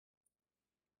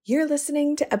You're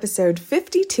listening to episode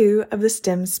 52 of the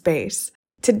STEM Space.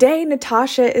 Today,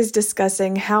 Natasha is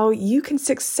discussing how you can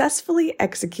successfully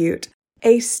execute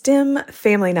a STEM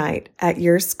family night at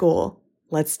your school.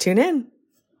 Let's tune in.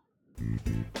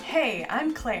 Hey,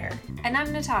 I'm Claire. And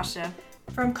I'm Natasha.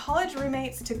 From college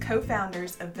roommates to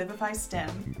co-founders of Vivify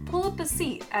STEM, Pull up a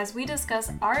seat as we discuss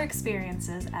our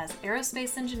experiences as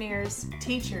aerospace engineers,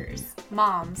 teachers,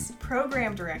 moms,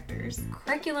 program directors,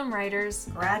 curriculum writers,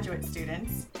 graduate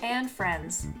students, and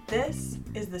friends. This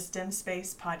is the STEM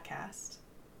Space podcast.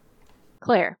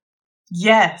 Claire,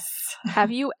 Yes.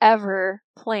 have you ever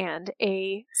planned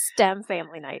a STEM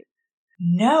family night?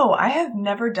 No, I have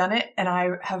never done it, and I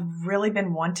have really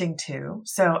been wanting to.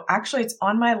 So actually, it's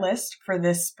on my list for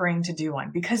this spring to do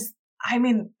one because,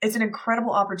 it's an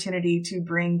incredible opportunity to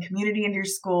bring community into your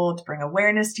school, to bring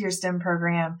awareness to your STEM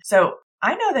program. So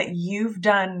I know that you've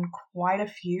done quite a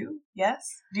few, yes?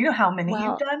 Do you know how many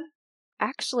you've done?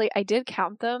 Actually, I did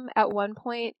count them at one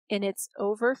point, and it's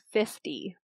over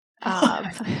 50.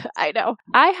 I know.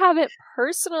 I haven't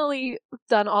personally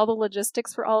done all the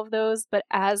logistics for all of those, but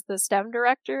as the STEM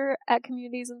director at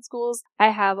communities and schools, I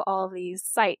have all of these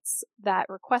sites that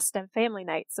request STEM family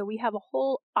nights. So we have a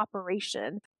whole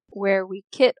operation where we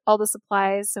kit all the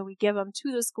supplies, so we give them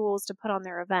to the schools to put on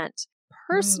their event.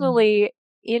 Personally,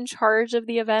 in charge of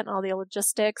the event, all the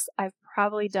logistics, I've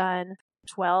probably done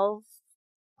 12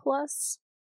 plus.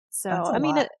 So,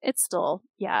 That's it's still,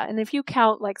 yeah. And if you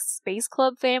count like Space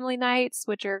Club family nights,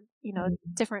 which are,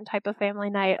 different type of family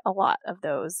night, a lot of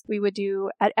those we would do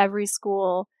at every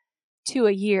school 2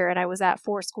 a year. And I was at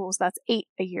 4 schools. That's 8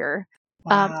 a year.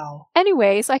 Wow.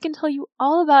 Anyway, so I can tell you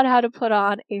all about how to put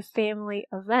on a family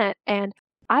event. And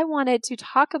I wanted to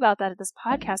talk about that at this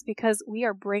podcast because we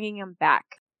are bringing them back.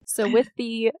 So with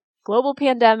the global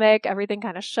pandemic, everything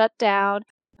kind of shut down.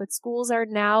 But schools are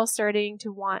now starting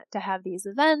to want to have these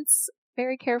events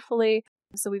very carefully.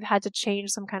 So we've had to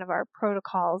change some kind of our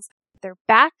protocols. They're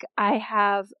back. I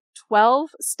have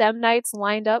 12 STEM nights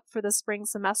lined up for the spring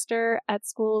semester at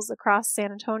schools across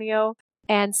San Antonio.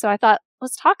 And so I thought,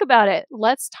 let's talk about it.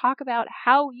 Let's talk about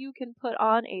how you can put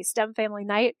on a STEM family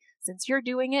night. Since you're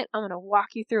doing it, I'm going to walk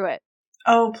you through it.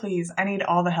 Oh, please. I need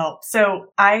all the help. So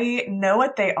I know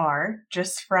what they are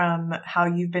just from how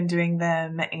you've been doing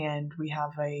them, and we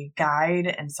have a guide,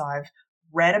 and so I've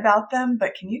read about them,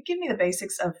 but can you give me the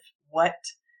basics of what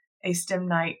a STEM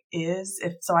night is,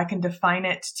 so I can define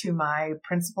it to my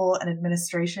principal and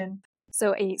administration?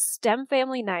 So a STEM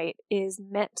family night is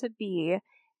meant to be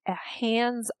a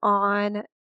hands-on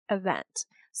event.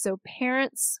 So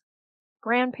parents,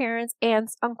 grandparents,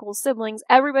 aunts, uncles, siblings,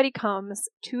 everybody comes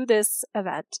to this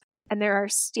event. And there are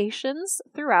stations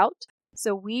throughout.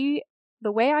 So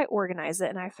the way I organize it,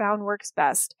 and I found works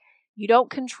best, you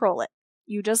don't control it.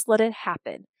 You just let it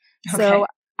happen. Okay. So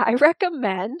I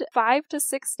recommend 5 to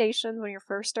 6 stations when you're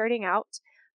first starting out.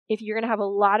 If you're going to have a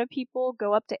lot of people,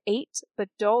 go up to 8, but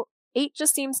 8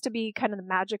 just seems to be kind of the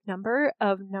magic number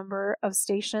of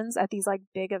stations at these like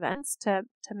big events to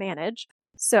manage.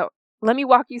 So let me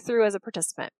walk you through as a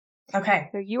participant. Okay.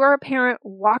 So you are a parent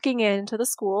walking into the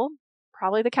school,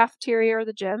 probably the cafeteria or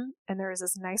the gym, and there is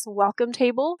this nice welcome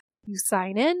table. You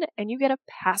sign in and you get a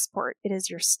passport. It is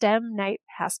your STEM night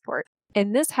passport.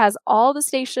 And this has all the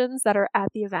stations that are at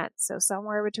the event. So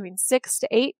somewhere between 6 to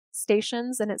 8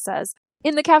 stations. And it says,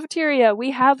 in the cafeteria,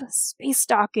 we have space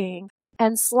docking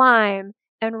and slime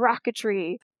and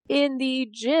rocketry. In the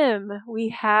gym, we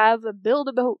have Build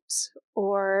a Boat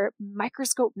or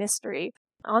Microscope Mystery.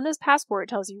 On this passport, it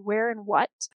tells you where and what.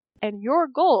 And your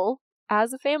goal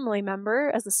as a family member,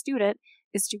 as a student,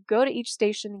 is to go to each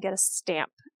station and get a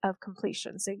stamp of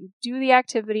completion. So you do the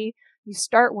activity, you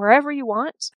start wherever you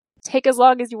want, take as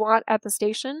long as you want at the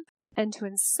station. And to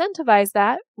incentivize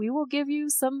that, we will give you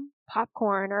some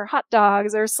popcorn or hot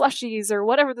dogs or slushies or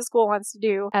whatever the school wants to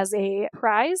do as a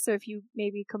prize. So if you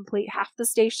maybe complete half the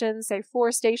stations, say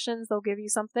 4 stations, they'll give you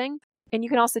something. And you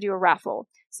can also do a raffle.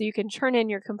 So you can turn in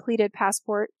your completed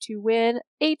passport to win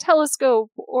a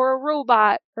telescope or a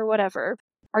robot or whatever.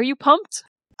 Are you pumped?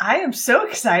 I am so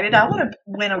excited. I want to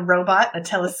win a robot, a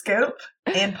telescope,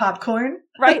 and popcorn.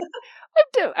 Right?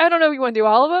 I don't know if you want to do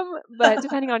all of them, but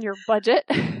depending on your budget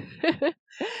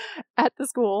at the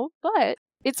school, but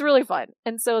it's really fun.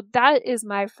 And so that is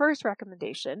my first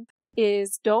recommendation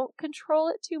is don't control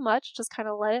it too much. Just kind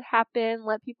of let it happen.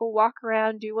 Let people walk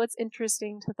around, do what's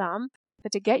interesting to them.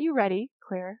 But to get you ready,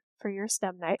 Claire, for your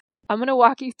STEM night, I'm going to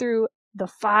walk you through the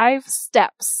 5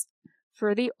 steps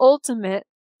for the ultimate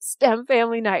STEM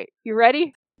family night. You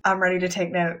ready? I'm ready to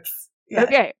take notes. Yes.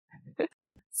 Okay.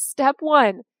 Step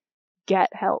 1, get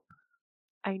help.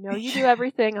 I know you do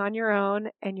everything on your own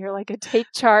and you're like a take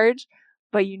charge,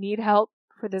 but you need help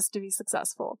for this to be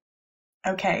successful.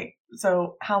 Okay,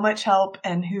 so how much help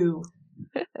and who?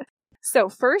 So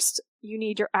first, you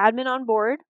need your admin on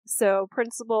board. So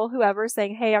principal, whoever,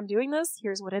 saying, hey, I'm doing this.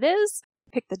 Here's what it is.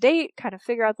 Pick the date, kind of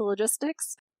figure out the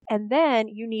logistics. And then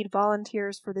you need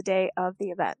volunteers for the day of the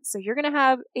event. So you're going to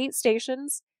have 8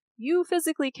 stations. You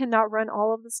physically cannot run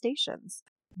all of the stations.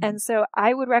 And so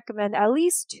I would recommend at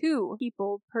least 2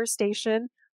 people per station.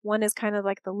 One is kind of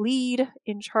like the lead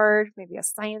in charge, maybe a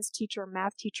science teacher,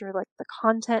 math teacher, like the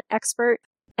content expert.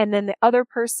 And then the other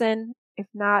person, if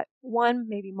not one,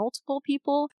 maybe multiple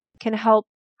people, can help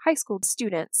high school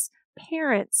students,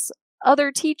 parents,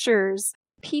 other teachers,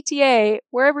 PTA,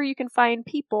 wherever you can find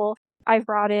people. I've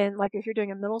brought in, like if you're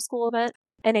doing a middle school event,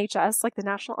 NHS, like the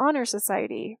National Honor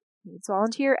Society, needs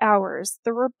volunteer hours.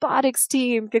 The robotics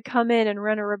team could come in and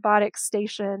run a robotics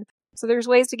station. So there's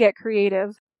ways to get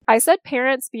creative. I said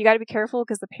parents, but you got to be careful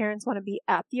because the parents want to be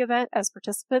at the event as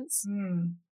participants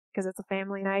because it's a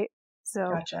family night.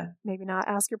 So Gotcha. maybe not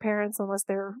ask your parents unless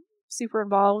they're super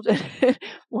involved and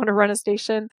want to run a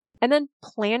station. And then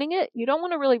planning it, you don't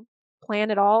want to really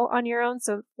plan it all on your own.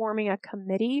 So forming a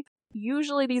committee.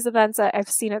 Usually these events that I've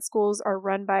seen at schools are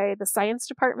run by the science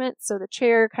department. So the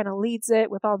chair kind of leads it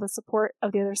with all the support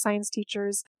of the other science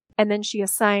teachers. And then she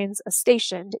assigns a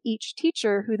station to each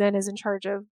teacher who then is in charge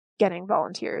of getting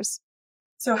volunteers.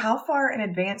 So how far in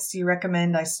advance do you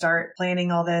recommend I start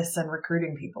planning all this and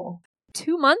recruiting people?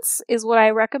 2 months is what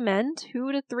I recommend,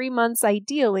 2 to 3 months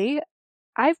ideally.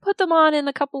 I've put them on in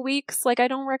a couple weeks, like I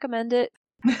don't recommend it.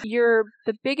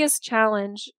 The biggest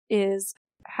challenge is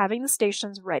having the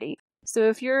stations ready. So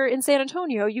if you're in San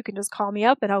Antonio, you can just call me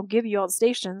up and I'll give you all the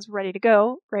stations ready to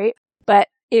go, right? But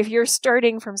if you're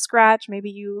starting from scratch,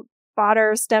 maybe you bought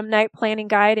our STEM night planning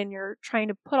guide and you're trying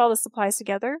to put all the supplies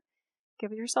together,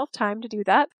 give yourself time to do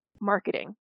that.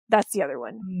 Marketing, that's the other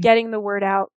one. Getting the word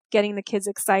out, getting the kids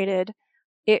excited.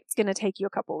 It's going to take you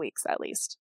a couple weeks at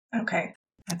least. Okay,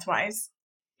 that's wise.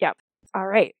 Yep. All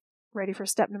right. Ready for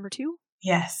step number 2?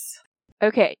 Yes.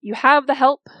 Okay, you have the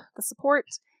help, the support.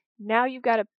 Now you've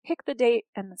got to pick the date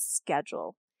and the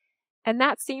schedule. And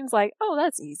that seems like, oh,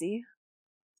 that's easy.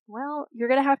 Well, you're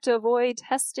going to have to avoid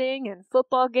testing and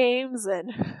football games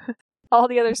and all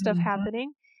the other stuff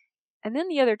happening. And then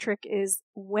the other trick is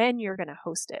when you're going to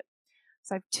host it.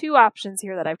 So I have 2 options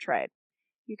here that I've tried.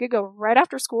 You could go right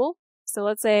after school. So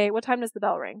let's say, what time does the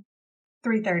bell ring?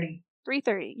 3:30.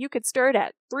 3:30. You could start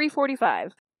at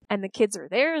 3:45. And the kids are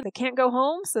there. They can't go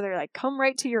home. So they're like, come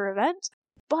right to your event.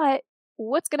 But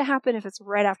what's going to happen if it's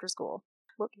right after school?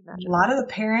 What can you imagine? A lot of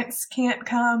the parents can't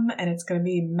come and it's going to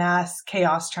be mass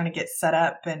chaos trying to get set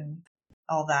up and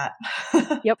all that.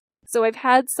 Yep. So I've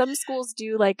had some schools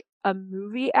do like a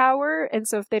movie hour. And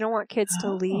so if they don't want kids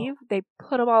to leave, they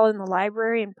put them all in the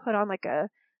library and put on like a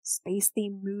space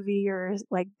themed movie or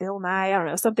like Bill Nye, I don't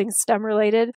know, something STEM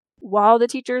related while the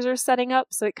teachers are setting up.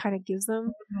 So it kind of gives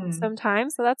them some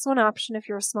time. So that's one option if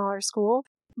you're a smaller school.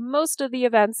 Most of the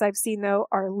events I've seen though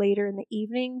are later in the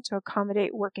evening to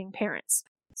accommodate working parents.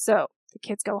 So the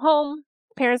kids go home,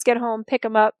 parents get home, pick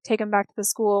them up, take them back to the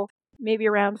school. Maybe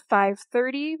around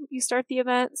 5:30 you start the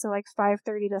event. So like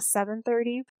 5:30 to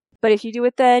 7:30. But if you do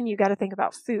it then, you got to think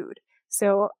about food.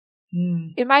 So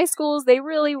in my schools, they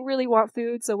really, really want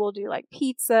food. So we'll do like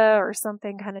pizza or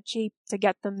something kind of cheap to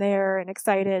get them there and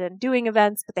excited and doing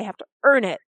events, but they have to earn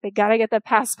it. They got to get the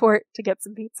passport to get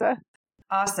some pizza.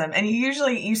 Awesome. And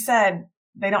you said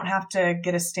they don't have to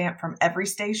get a stamp from every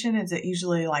station. Is it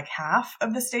usually like half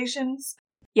of the stations?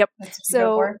 Yep. That's what you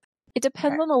go for? It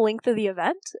depends on the length of the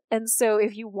event. And so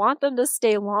if you want them to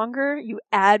stay longer, you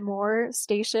add more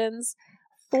stations.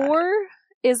 4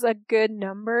 is a good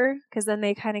number because then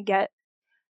they kind of get.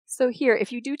 So here,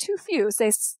 if you do too few,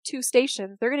 say 2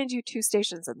 stations, they're going to do 2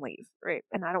 stations and leave, right?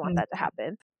 And I don't want that to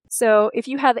happen. So if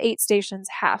you have 8 stations,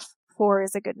 half 4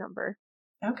 is a good number.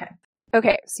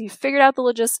 Okay, so you figured out the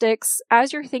logistics.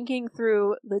 As you're thinking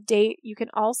through the date, you can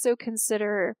also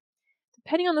consider,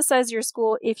 depending on the size of your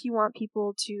school, if you want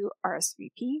people to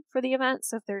RSVP for the event.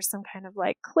 So if there's some kind of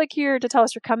like, click here to tell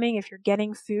us you're coming if you're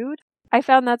getting food. I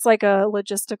found that's like a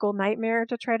logistical nightmare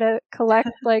to try to collect,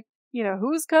 like,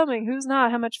 who's coming, who's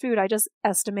not, how much food. I just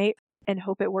estimate and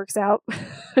hope it works out.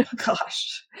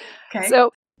 Gosh. Okay.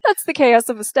 So that's the chaos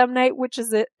of a STEM night, which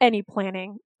is any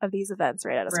planning of these events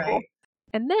right out of school.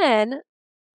 And then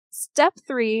step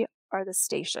 3 are the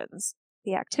stations,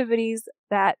 the activities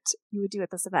that you would do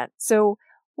at this event. So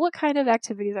what kind of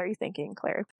activities are you thinking,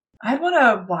 Claire? I'd want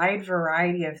a wide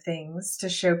variety of things to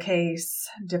showcase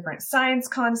different science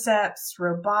concepts,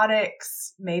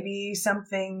 robotics, maybe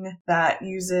something that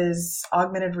uses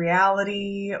augmented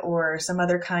reality or some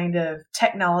other kind of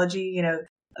technology.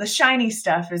 The shiny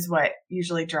stuff is what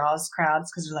usually draws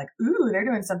crowds because they're like, ooh, they're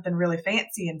doing something really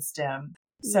fancy in STEM.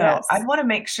 So Yes. I'd want to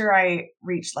make sure I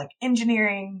reach like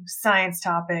engineering, science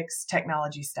topics,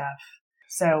 technology stuff.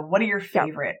 So what are your Yep.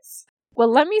 favorites?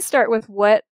 Well, let me start with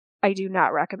what I do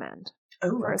not recommend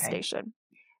for a Okay. station.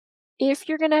 If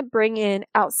you're going to bring in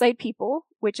outside people,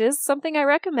 which is something I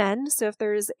recommend, so if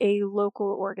there's a local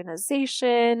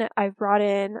organization, I've brought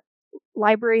in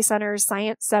library centers,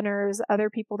 science centers, other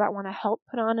people that want to help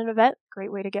put on an event,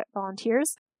 great way to get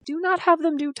volunteers. Do not have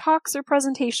them do talks or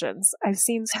presentations. I've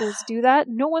seen schools do that.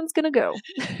 No one's going to go.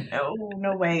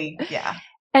 No way. Yeah.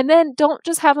 And then don't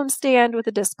just have them stand with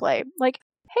a display. Like,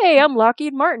 hey, I'm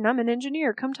Lockheed Martin. I'm an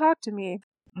engineer. Come talk to me.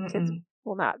 Kids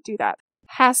will not do that.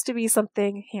 Has to be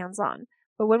something hands-on.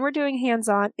 But when we're doing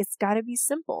hands-on, it's got to be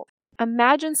simple.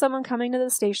 Imagine someone coming to the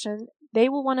station. They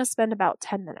will want to spend about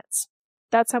 10 minutes.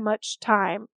 That's how much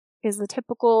time is the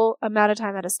typical amount of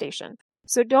time at a station.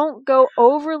 So don't go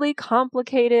overly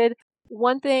complicated.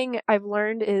 One thing I've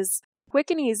learned is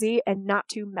quick and easy and not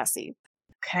too messy.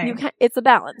 Okay. It's a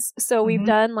balance. So we've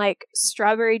done like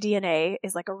strawberry DNA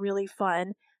is like a really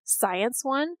fun science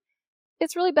one.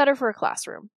 It's really better for a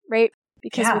classroom, right?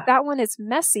 Because with that one, it's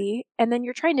messy and then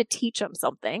you're trying to teach them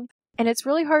something. And it's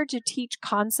really hard to teach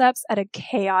concepts at a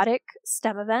chaotic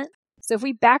STEM event. So if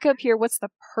we back up here, what's the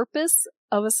purpose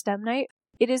of a STEM night?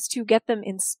 It is to get them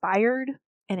inspired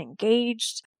and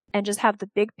engaged and just have the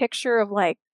big picture of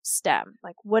like STEM.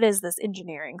 Like, what is this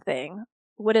engineering thing?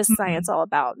 What is science all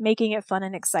about? Making it fun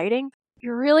and exciting.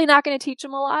 You're really not going to teach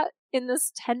them a lot in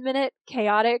this 10-minute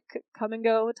chaotic come and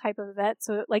go type of event.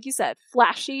 So like you said,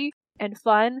 flashy and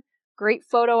fun, great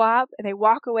photo op, and they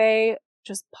walk away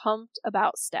just pumped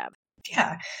about STEM.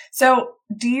 Yeah. So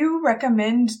do you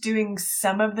recommend doing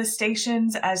some of the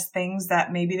stations as things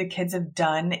that maybe the kids have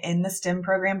done in the STEM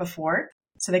program before?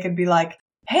 So they could be like,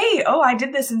 hey, I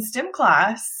did this in STEM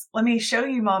class. Let me show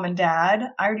you, mom and dad.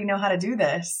 I already know how to do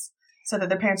this. So that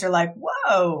the parents are like,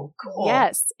 whoa, cool.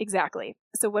 Yes, exactly.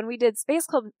 So when we did Space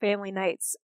Club family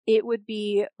nights, it would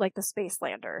be like the Space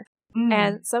Lander.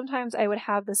 And sometimes I would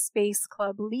have the Space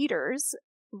Club leaders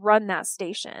run that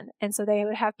station. And so they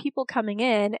would have people coming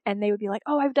in and they would be like,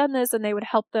 oh, I've done this. And they would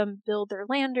help them build their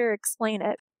lander, explain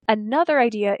it. Another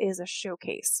idea is a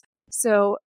showcase.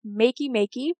 So Makey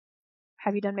Makey.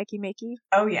 Have you done Makey Makey?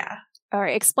 Oh, yeah. All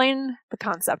right. Explain the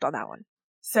concept on that one.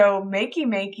 So Makey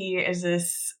Makey is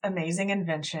this amazing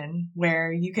invention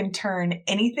where you can turn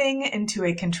anything into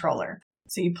a controller.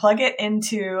 So you plug it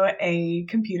into a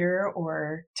computer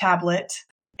or tablet,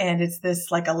 and it's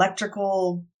this like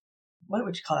electrical, what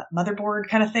would you call it? Motherboard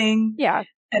kind of thing. Yeah.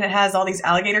 And it has all these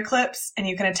alligator clips, and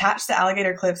you can attach the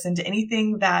alligator clips into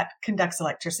anything that conducts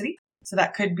electricity. So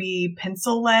that could be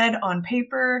pencil lead on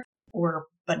paper or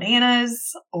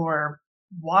bananas or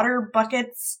water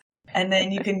buckets. And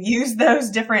then you can use those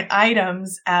different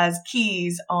items as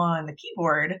keys on the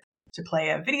keyboard to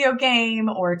play a video game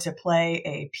or to play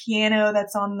a piano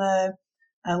that's on the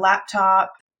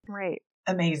laptop. Right.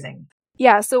 Amazing.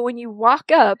 Yeah. So when you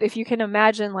walk up, if you can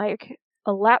imagine like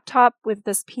a laptop with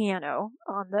this piano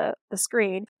on the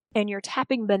screen and you're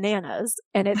tapping bananas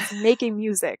and it's making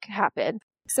music happen.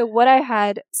 So what I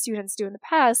had students do in the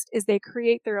past is they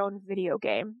create their own video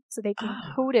game. So they can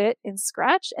code it in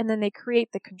Scratch and then they create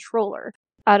the controller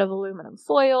out of aluminum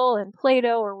foil and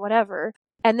Play-Doh or whatever.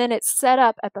 And then it's set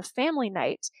up at the family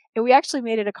night. And we actually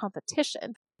made it a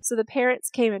competition. So the parents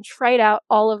came and tried out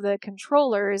all of the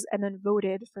controllers and then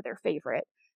voted for their favorite.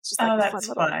 It's just like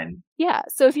that's fun. Yeah.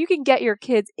 So if you can get your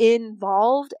kids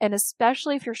involved, and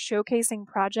especially if you're showcasing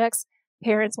projects,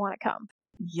 parents want to come.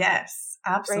 Yes,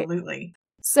 absolutely. Right?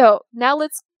 So now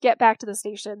let's get back to the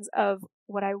stations of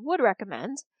what I would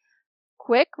recommend.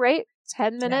 Quick, right?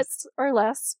 10 minutes or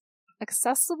less,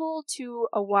 accessible to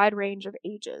a wide range of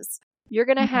ages. You're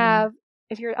going to have,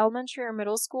 if you're elementary or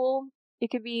middle school,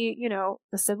 it could be,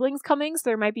 the siblings coming. So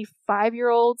there might be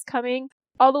 5-year-olds coming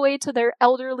all the way to their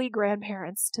elderly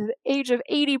grandparents to the age of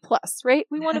 80 plus, right?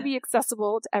 We want to be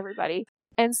accessible to everybody.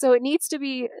 And so it needs to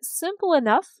be simple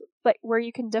enough, but where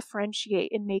you can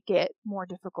differentiate and make it more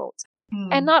difficult.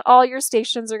 And not all your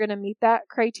stations are going to meet that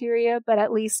criteria, but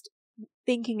at least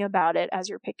thinking about it as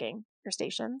you're picking your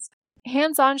stations.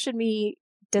 Hands-on should be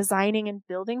designing and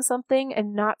building something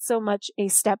and not so much a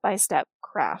step-by-step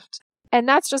craft. And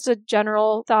that's just a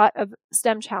general thought of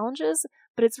STEM challenges,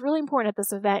 but it's really important at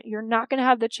this event. You're not going to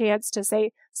have the chance to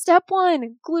say, step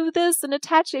 1, glue this and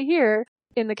attach it here.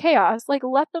 in the chaos, like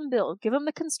let them build, give them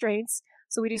the constraints.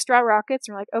 So we do straw rockets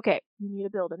and we're like, okay, you need to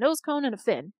build a nose cone and a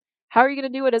fin. How are you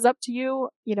going to do it is up to you.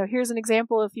 Here's an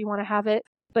example if you want to have it,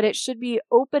 but it should be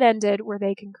open-ended where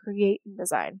they can create and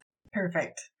design.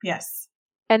 Perfect. Yes.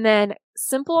 And then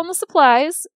simple on the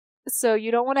supplies. So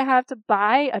you don't want to have to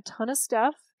buy a ton of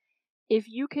stuff if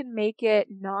you can make it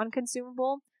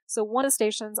non-consumable. So one of the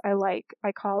stations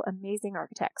I call Amazing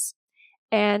Architects.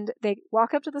 And they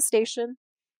walk up to the station,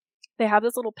 they have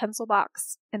this little pencil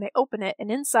box, and they open it, and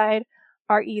inside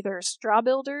are either straw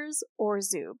builders or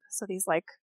Zoob. So these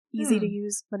easy to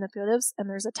use manipulatives, and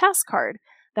there's a task card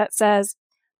that says,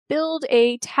 build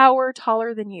a tower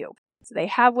taller than you. So they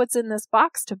have what's in this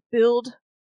box to build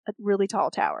a really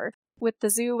tall tower. With the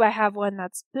Zoob, I have one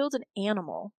that's build an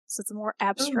animal. So it's more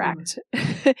abstract.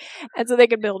 And so they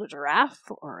can build a giraffe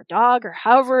or a dog or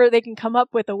however they can come up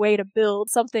with a way to build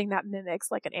something that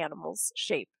mimics like an animal's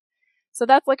shape. So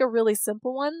that's like a really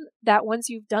simple one that once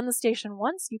you've done the station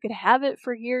once, you could have it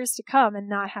for years to come and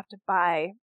not have to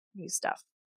buy new stuff.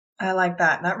 I like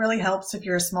that. That really helps if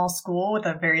you're a small school with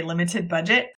a very limited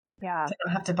budget. Yeah. You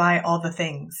don't have to buy all the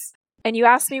things. And you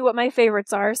asked me what my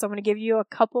favorites are, so I'm going to give you a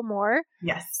couple more.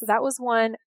 Yes. So that was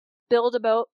one. Build a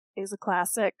boat is a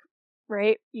classic,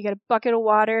 right? You get a bucket of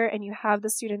water and you have the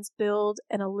students build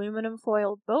an aluminum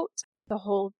foiled boat to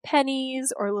hold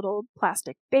pennies or little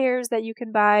plastic bears that you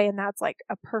can buy. And that's like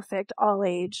a perfect all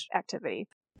age activity.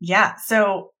 Yeah.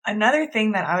 So another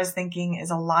thing that I was thinking is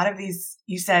a lot of these,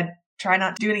 you said, try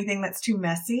not to do anything that's too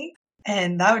messy.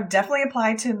 And that would definitely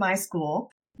apply to my school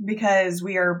because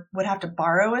we would have to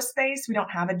borrow a space. We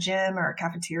don't have a gym or a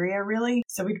cafeteria really.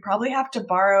 So we'd probably have to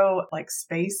borrow like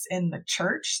space in the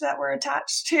church that we're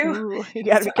attached to. Ooh, you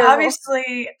gotta be careful.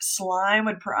 Obviously slime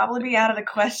would probably be out of the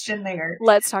question there.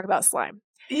 Let's talk about slime.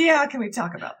 Yeah. Can we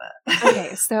talk about that?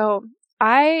 Okay. So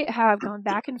I have gone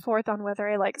back and forth on whether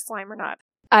I like slime or not.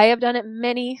 I have done it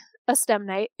many a STEM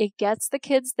night. It gets the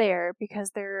kids there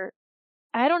because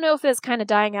I don't know if it's kind of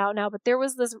dying out now, but there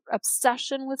was this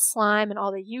obsession with slime and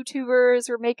all the YouTubers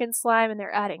were making slime and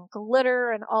they're adding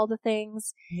glitter and all the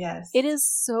things. Yes. It is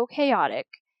so chaotic,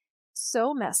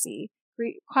 so messy,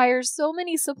 requires so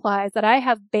many supplies that I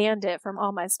have banned it from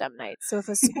all my STEM nights. So if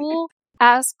a school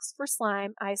asks for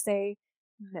slime, I say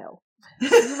no.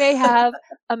 You may have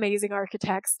Amazing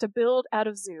Architects to build out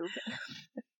of Zoob.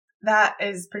 That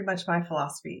is pretty much my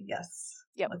philosophy. Yes.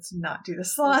 Yep. Let's not do the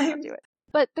slime. Let's not do it.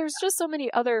 But there's just so many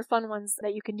other fun ones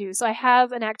that you can do. So I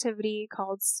have an activity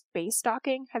called space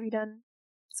docking. Have you done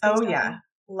space docking? Yeah.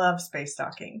 Love space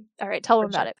docking. All right. Tell them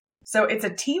about it. So it's a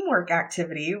teamwork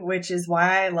activity, which is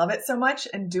why I love it so much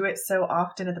and do it so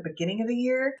often at the beginning of the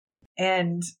year.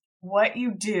 And what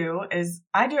you do is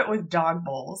I do it with dog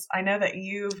bowls. I know that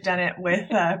you've done it with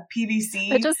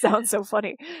PVC. It just sounds so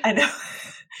funny. I know.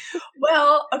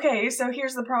 Well, okay, so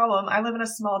here's the problem. I live in a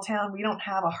small town. We don't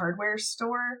have a hardware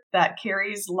store that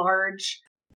carries you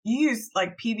use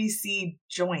like PVC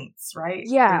joints, right?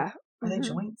 Yeah. Are they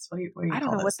joints? What do you I don't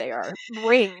call know those? What they are.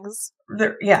 Rings.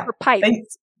 Yeah. Or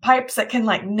pipes. Pipes that can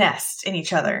like nest in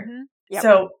each other. Mm-hmm. Yep.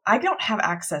 So I don't have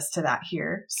access to that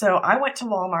here. So I went to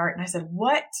Walmart and I said,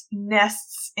 what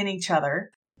nests in each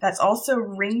other that's also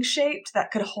ring shaped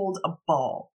that could hold a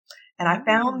ball? And I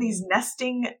found these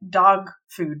nesting dog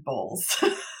food bowls.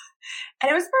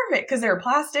 And it was perfect because they were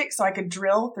plastic, so I could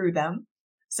drill through them.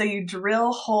 So you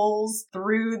drill holes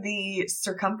through the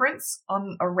circumference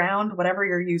around whatever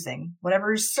you're using,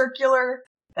 whatever is circular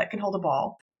that can hold a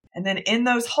ball. And then in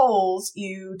those holes,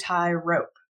 you tie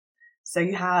rope. So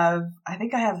you have, I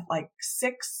think I have like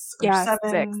 6 or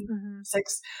 7,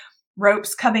 6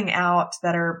 ropes coming out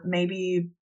that are maybe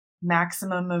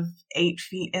maximum of 8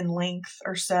 feet in length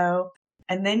or so.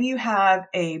 And then you have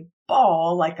a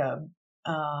ball, like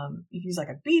you use like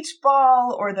a beach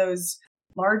ball or those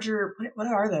larger, what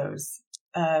are those?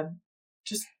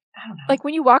 Just, I don't know. Like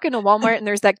when you walk into Walmart and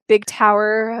there's that big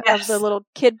tower of the little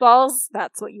kid balls,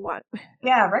 that's what you want.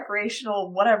 Yeah,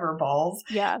 recreational whatever balls.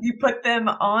 Yeah. You put them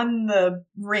on the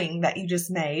ring that you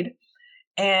just made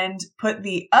and put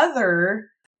the other,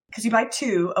 because you buy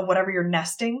 2 of whatever you're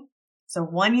nesting. So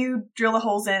one you drill the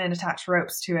holes in and attach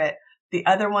ropes to it. The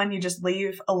other one you just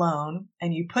leave alone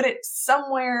and you put it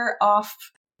somewhere off,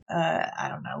 I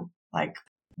don't know, like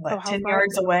 10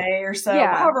 yards away or so,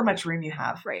 however much room you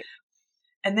have. Right.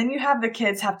 And then you have the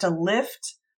kids have to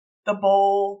lift the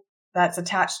bowl that's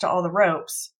attached to all the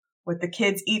ropes with the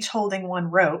kids each holding one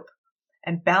rope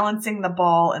and balancing the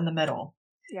ball in the middle.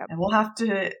 Yep. And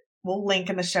we'll link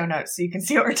in the show notes so you can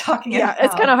see what we're talking about. Yeah,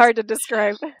 it's kind of hard to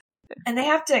describe. And they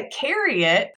have to carry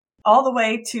it all the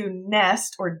way to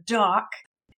nest or dock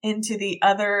into the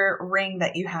other ring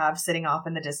that you have sitting off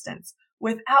in the distance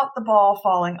without the ball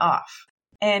falling off.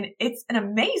 And it's an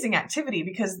amazing activity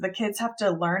because the kids have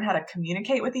to learn how to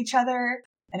communicate with each other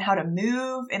and how to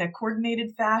move in a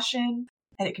coordinated fashion.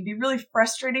 And it can be really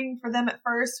frustrating for them at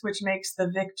first, which makes the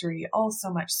victory all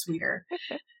so much sweeter.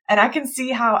 And I can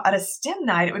see how at a STEM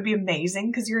night, it would be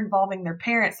amazing because you're involving their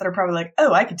parents that are probably like,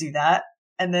 oh, I could do that.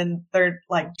 And then they're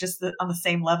like just on the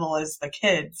same level as the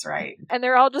kids, right? And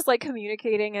they're all just like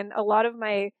communicating. And a lot of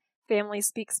my family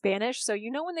speak Spanish. So,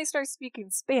 when they start speaking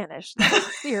Spanish, they're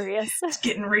serious. It's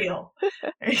getting real.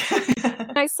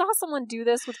 I saw someone do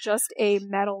this with just a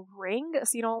metal ring.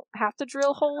 So you don't have to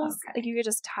drill holes. Okay. Like you could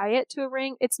just tie it to a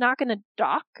ring. It's not going to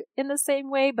dock in the same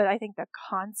way, but I think the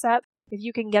concept, if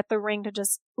you can get the ring to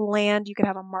just land, you can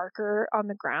have a marker on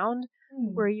the ground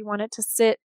where you want it to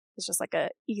sit. It's just like a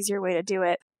easier way to do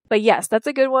it. But yes, that's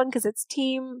a good one because it's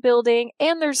team building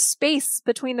and there's space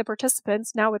between the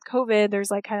participants. Now with COVID,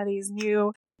 there's like kind of these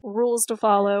new rules to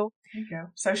follow. There you go.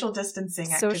 Social distancing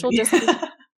Social activity. distancing.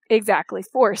 Exactly.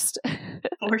 Forced.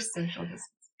 Forced social distancing.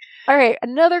 All right.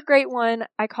 Another great one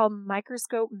I call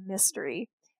Microscope Mystery.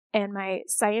 And my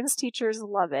science teachers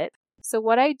love it. So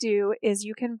what I do is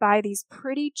you can buy these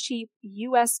pretty cheap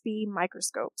USB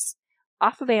microscopes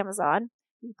off of Amazon.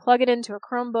 You plug it into a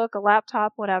Chromebook, a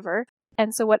laptop, whatever.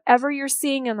 And so whatever you're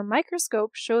seeing in the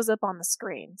microscope shows up on the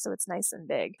screen. So it's nice and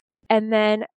big. And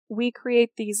then we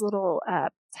create these little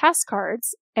task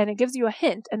cards and it gives you a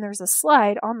hint and there's a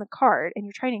slide on the card and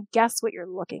you're trying to guess what you're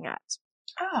looking at.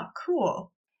 Oh,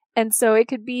 cool. And so it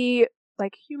could be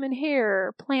like human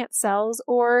hair, plant cells,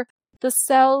 or the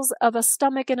cells of a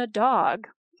stomach in a dog.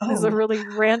 This is a really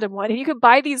random one. And you can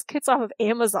buy these kits off of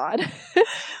Amazon.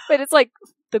 But it's like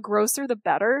the grosser, the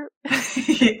better.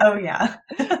 Oh, yeah.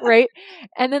 Right?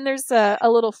 And then there's a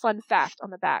little fun fact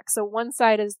on the back. So one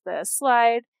side is the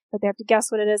slide, but they have to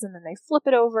guess what it is, and then they flip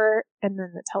it over, and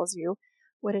then it tells you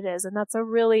what it is. And that's a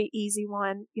really easy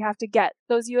one. You have to get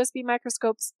those USB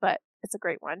microscopes, but it's a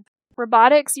great one.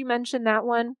 Robotics, you mentioned that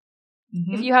one.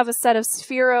 Mm-hmm. If you have a set of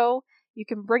Sphero, you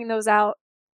can bring those out,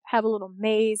 have a little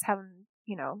maze, have them,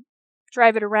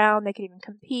 drive it around. They can even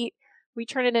compete. We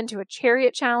turn it into a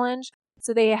chariot challenge.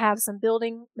 So they have some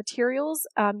building materials.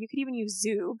 You could even use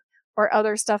Zoob or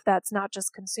other stuff that's not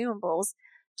just consumables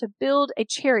to build a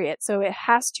chariot. So it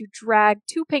has to drag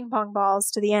 2 ping pong balls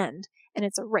to the end, and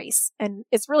it's a race. And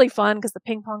it's really fun because the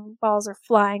ping pong balls are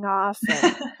flying off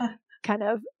and kind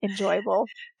of enjoyable.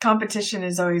 Competition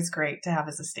is always great to have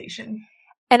as a station.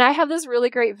 And I have this really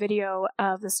great video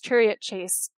of this chariot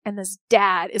chase, and this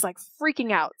dad is like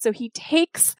freaking out. So he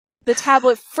takes the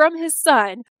tablet from his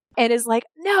son and is like,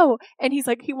 no. And he's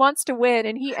like, he wants to win,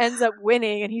 and he ends up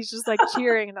winning, and he's just like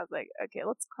cheering. And I was like, okay,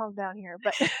 let's calm down here.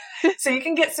 But so you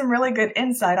can get some really good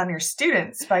insight on your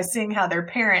students by seeing how their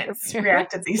parents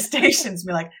react at these stations and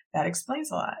be like, that explains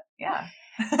a lot. Yeah.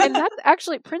 And that's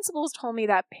actually, principals told me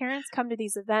that parents come to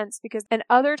these events because in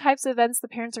other types of events, the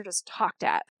parents are just talked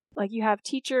at. Like you have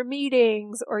teacher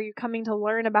meetings or you're coming to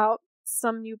learn about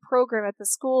some new program at the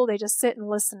school. They just sit and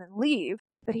listen and leave.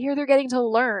 But here they're getting to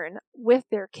learn with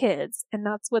their kids. And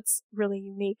that's what's really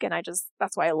unique. And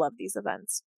that's why I love these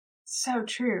events. So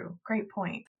true. Great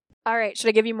point. All right. Should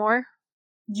I give you more?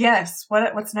 Yes.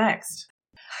 What's next?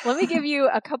 Let me give you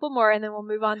a couple more and then we'll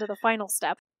move on to the final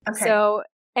step. Okay. So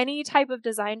any type of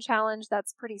design challenge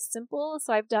that's pretty simple.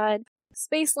 So I've done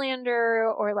Space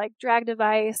Lander or like drag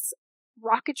device.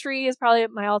 Rocketry is probably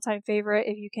my all-time favorite.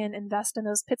 If you can invest in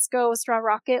those Pittsco straw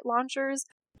rocket launchers,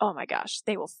 oh my gosh,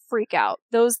 they will freak out.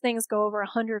 Those things go over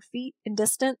 100 feet in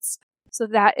distance. So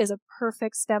that is a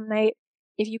perfect STEM night.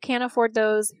 If you can't afford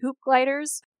those, hoop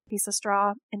gliders, piece of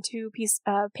straw and 2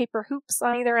 paper hoops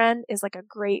on either end is like a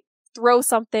great throw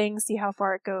something, see how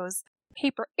far it goes.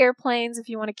 Paper airplanes, if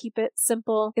you want to keep it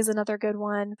simple, is another good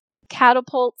one.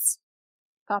 Catapults,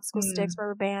 popsicle sticks,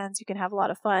 rubber bands, you can have a lot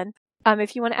of fun.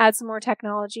 If you want to add some more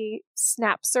technology,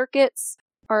 snap circuits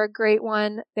are a great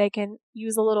one. They can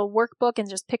use a little workbook and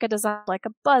just pick a design like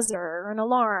a buzzer or an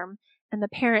alarm, and the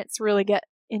parents really get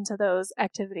into those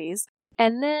activities.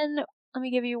 And then let me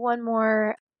give you one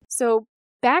more. So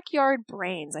Backyard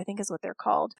Brains, I think is what they're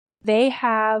called. They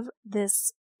have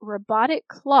this robotic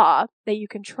claw that you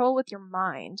control with your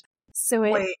mind. So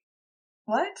Wait,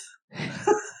 what?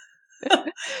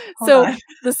 So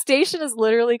the station is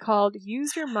literally called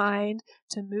Use Your Mind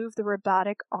to Move the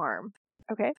Robotic Arm.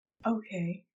 Okay?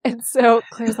 Okay. And so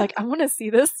Claire's like, I want to see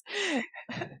this.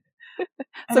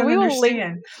 So we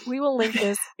will link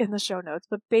this in the show notes.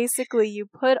 But basically you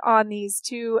put on these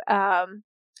 2 what are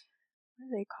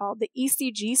they called? The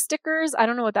ECG stickers. I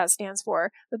don't know what that stands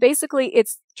for. But basically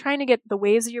it's trying to get the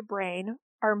waves of your brain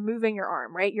are moving your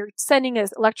arm, right? You're sending an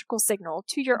electrical signal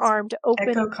to your arm to open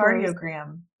and close.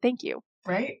 Echocardiogram. Thank you.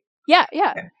 Right? Yeah.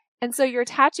 Okay. And so you're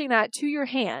attaching that to your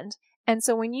hand. And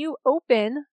so when you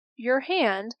open your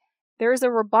hand, there's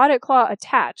a robotic claw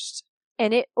attached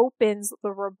and it opens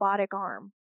the robotic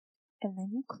arm. And then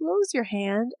you close your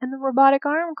hand and the robotic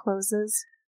arm closes.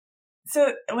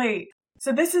 So wait,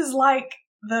 so this is like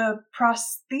the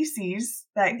prostheses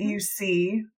that you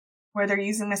see where they're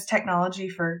using this technology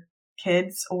for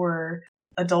kids or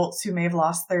adults who may have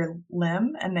lost their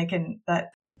limb, and you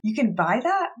can buy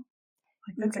that?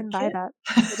 You can buy that.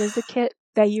 It is a kit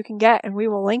that you can get, and we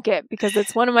will link it because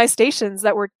it's one of my stations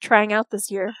that we're trying out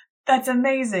this year. That's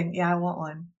amazing. Yeah, I want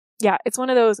one. Yeah, it's one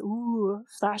of those,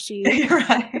 flashy. You're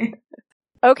right.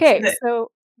 Okay, so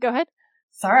go ahead.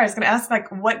 Sorry, I was going to ask, like,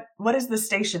 what is the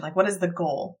station? Like, what is the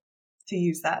goal to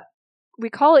use that? We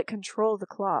call it control the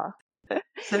claw.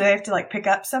 So they have to, like, pick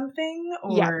up something?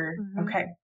 Or yeah. Mm-hmm. Okay.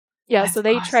 Yeah, so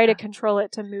they try to control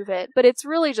it to move it. But it's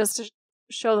really just to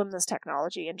show them this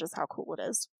technology and just how cool it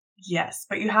is. Yes,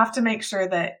 but you have to make sure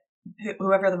that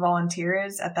whoever the volunteer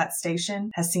is at that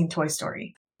station has seen Toy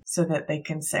Story so that they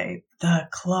can say, the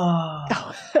claw.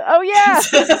 Oh yeah!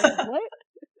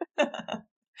 What?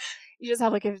 You just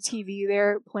have like a TV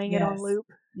there playing it on loop.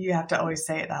 You have to always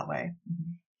say it that way.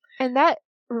 Mm-hmm. And that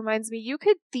reminds me, you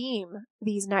could theme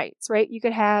these nights, right? You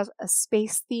could have a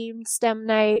space-themed STEM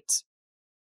night,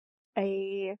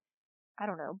 I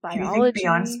don't know, biology. Can you think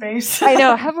beyond space? I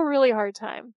know, I have a really hard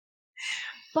time.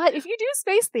 But if you do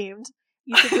space-themed,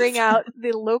 you could bring out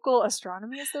the local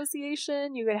astronomy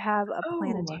association. You could have a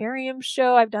planetarium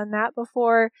show. I've done that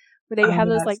before, where they have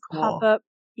those like pop-up.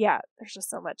 Yeah, there's just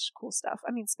so much cool stuff.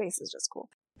 I mean, space is just cool.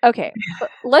 Okay,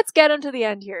 let's get onto the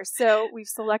end here. So we've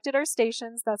selected our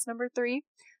stations. That's number 3.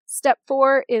 Step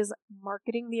 4 is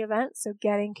marketing the event. So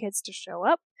getting kids to show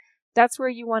up. That's where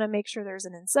you want to make sure there's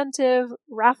an incentive,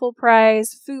 raffle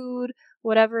prize, food,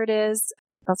 whatever it is.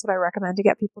 That's what I recommend to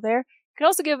get people there. You can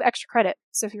also give extra credit.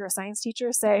 So if you're a science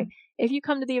teacher, say, if you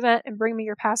come to the event and bring me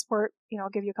your passport, I'll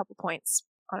give you a couple points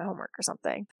on a homework or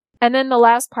something. And then the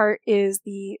last part is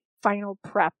the final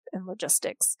prep and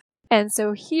logistics. And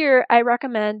so here I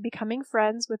recommend becoming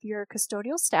friends with your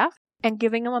custodial staff and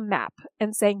giving them a map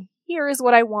and saying, here is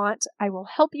what I want. I will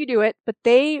help you do it, but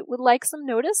they would like some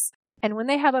notice. And when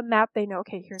they have a map, they know,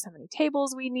 okay, here's how many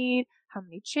tables we need, how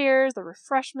many chairs, the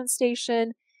refreshment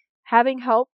station, having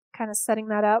help kind of setting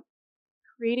that up,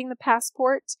 creating the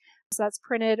passport. So that's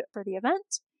printed for the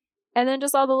event. And then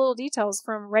just all the little details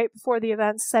from right before the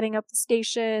event, setting up the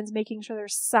stations, making sure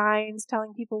there's signs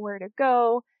telling people where to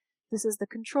go. This is the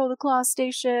Control the Claw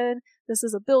station. This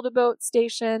is a Build-A-Boat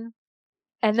station.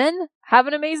 And then have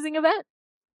an amazing event.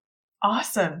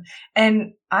 Awesome.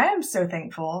 And I am so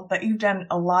thankful that you've done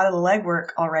a lot of the legwork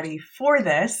already for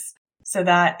this, so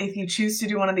that if you choose to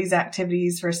do one of these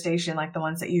activities for a station like the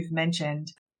ones that you've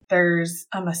mentioned, there's,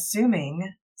 I'm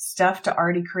assuming, stuff to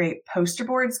already create poster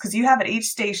boards, because you have at each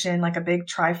station like a big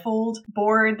trifold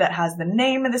board that has the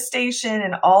name of the station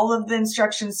and all of the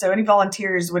instructions, so any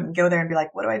volunteers wouldn't go there and be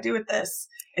like, what do I do with this?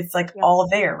 It's like all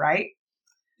there, right?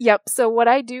 Yep. So what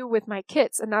I do with my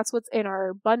kits, and that's what's in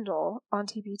our bundle on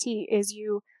TPT, is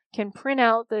you can print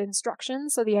out the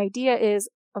instructions. So the idea is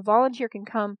a volunteer can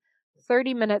come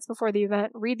 30 minutes before the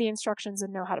event, read the instructions,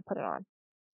 and know how to put it on.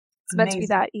 It's meant to be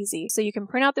that easy. So you can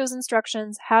print out those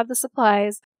instructions, have the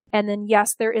supplies, and then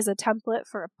yes, there is a template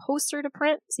for a poster to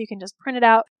print. So you can just print it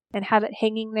out and have it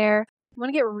hanging there. You want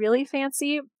to get really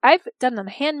fancy? I've done them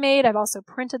handmade. I've also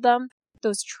printed them.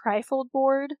 Those trifold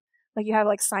board, like you have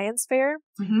like science fair.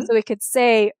 Mm-hmm. So it could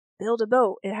say build a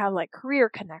boat. It have like career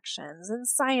connections and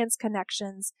science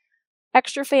connections.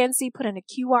 Extra fancy, put in a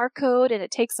QR code and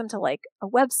it takes them to like a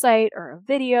website or a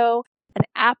video, an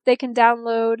app they can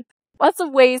download. Lots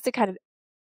of ways to kind of,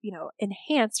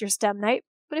 enhance your STEM night.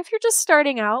 But if you're just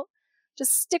starting out,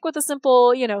 just stick with a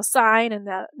simple, sign and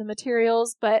the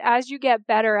materials. But as you get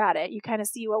better at it, you kind of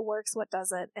see what works, what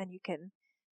doesn't, and you can,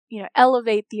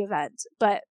 elevate the event.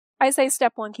 But I say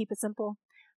step 1, keep it simple.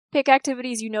 Pick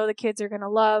activities the kids are going to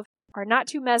love, are not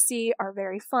too messy, are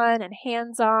very fun and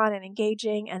hands-on and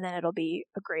engaging, and then it'll be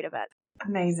a great event.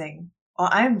 Amazing. Well,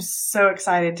 I'm so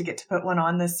excited to get to put one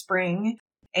on this spring.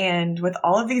 And with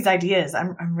all of these ideas,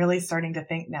 I'm really starting to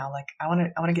think now, like I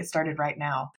want to get started right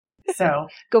now. So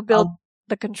go build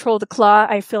the Control the Claw.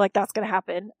 I feel like that's going to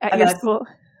happen at your school.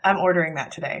 I'm ordering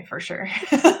that today for sure.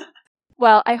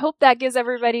 Well, I hope that gives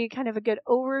everybody kind of a good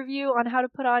overview on how to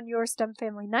put on your STEM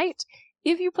Family Night.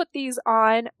 If you put these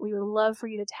on, we would love for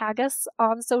you to tag us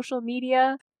on social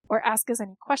media or ask us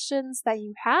any questions that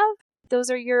you have. Those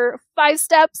are your 5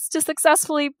 steps to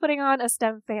successfully putting on a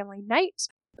STEM Family Night.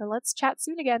 But let's chat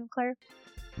soon again, Claire.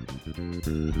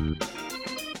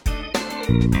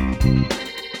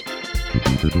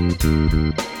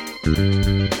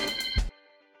 Thank you.